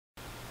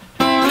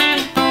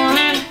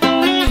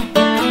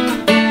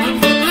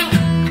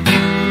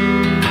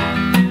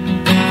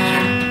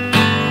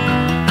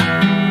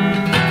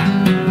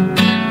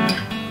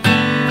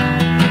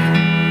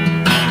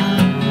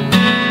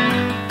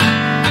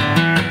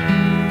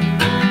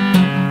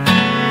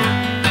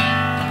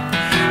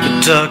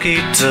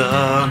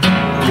dog-eat-dog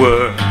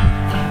world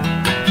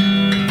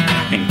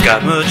ain't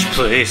got much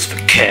place for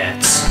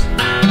cats.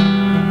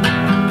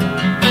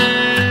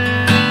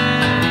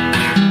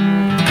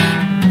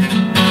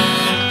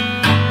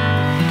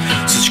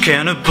 Such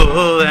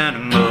cannibal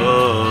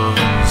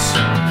animals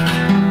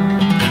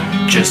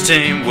just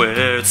ain't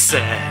where it's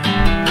at.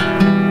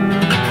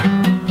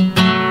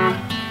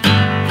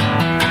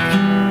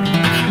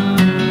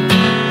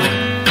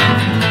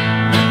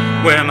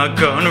 Where am I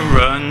gonna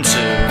run to?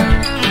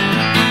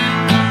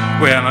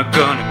 Where am I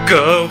gonna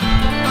go?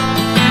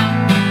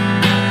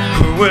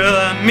 Who will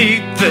I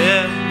meet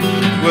there?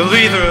 Will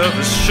either of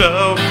us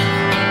show?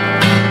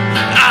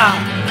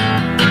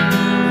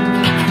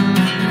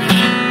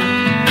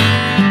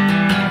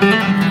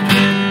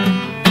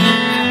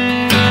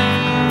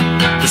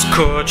 This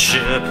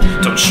courtship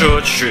don't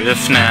short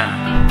shrift now.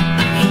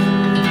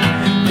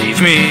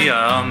 Leave me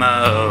on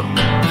my own.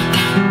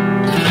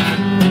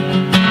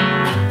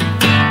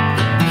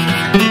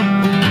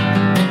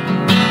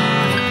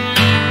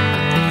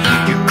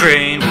 Your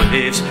brain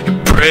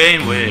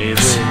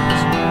waves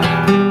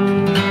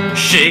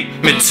shake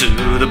me to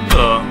the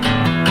bone.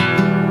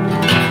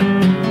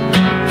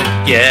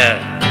 Yeah.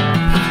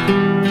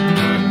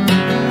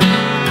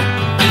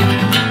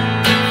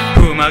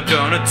 Who am I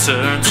gonna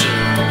turn to?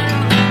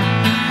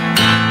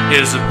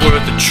 Is it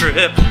worth the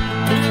trip?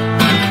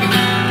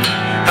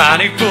 I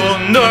need full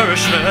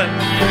nourishment,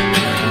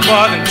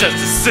 more than just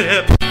a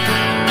sip.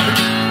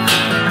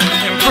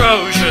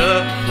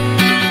 Ambrosia,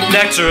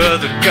 nectar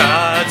of the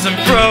gods.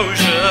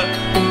 Ambrosia,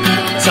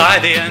 tie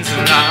the ends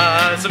and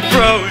knots.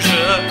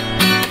 Ambrosia,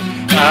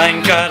 I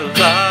ain't got a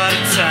lot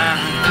of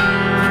time.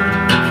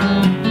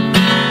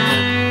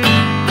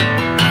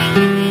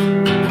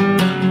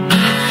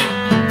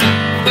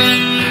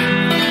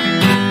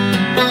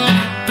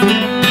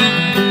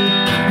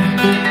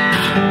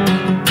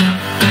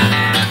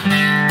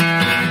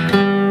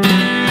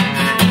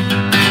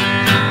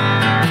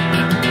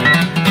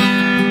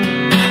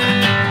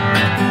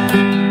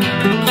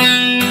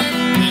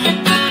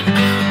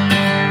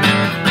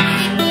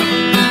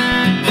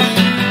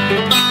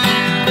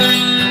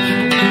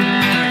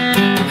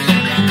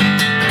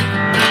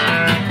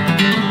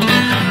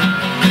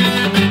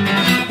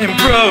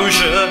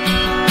 Ambrosia,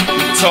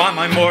 taunt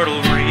my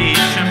mortal reach.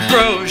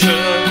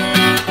 Ambrosia,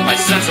 my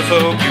sense of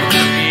hope you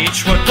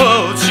reach. What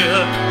holds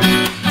you?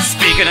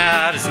 Speaking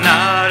out is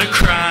not a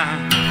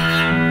crime.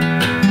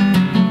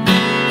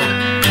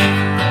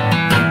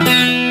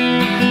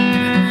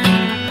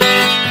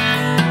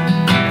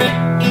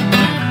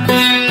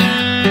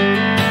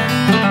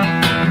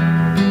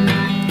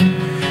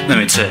 Let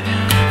me tell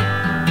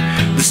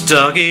you, this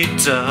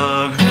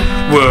dog-eat-dog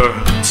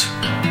world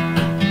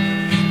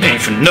ain't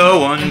for no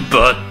one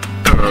but the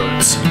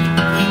birds.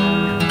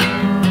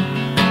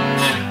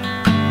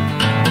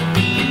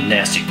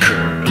 Nasty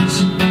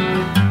curs.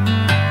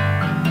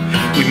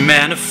 We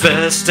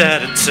manifest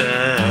at a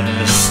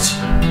test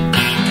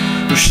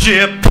the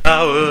sheer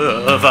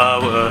power of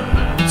our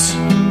words,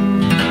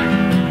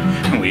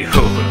 and we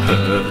hope it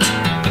hurts.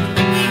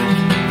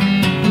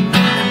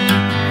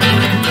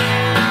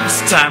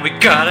 It's time we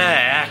gotta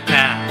act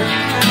now.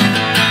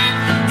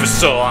 For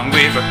so long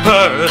we've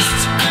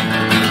rehearsed.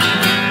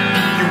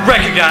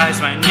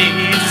 Recognize my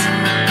needs,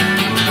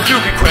 you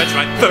can quench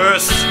my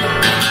thirst.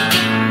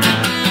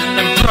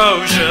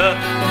 Ambrosia,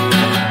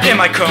 in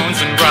my cones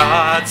and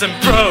rods.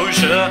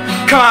 Ambrosia,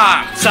 come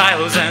on, tie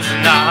those ends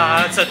and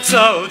knots. I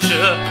told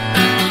you,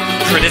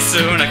 pretty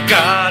soon I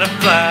gotta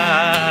fly.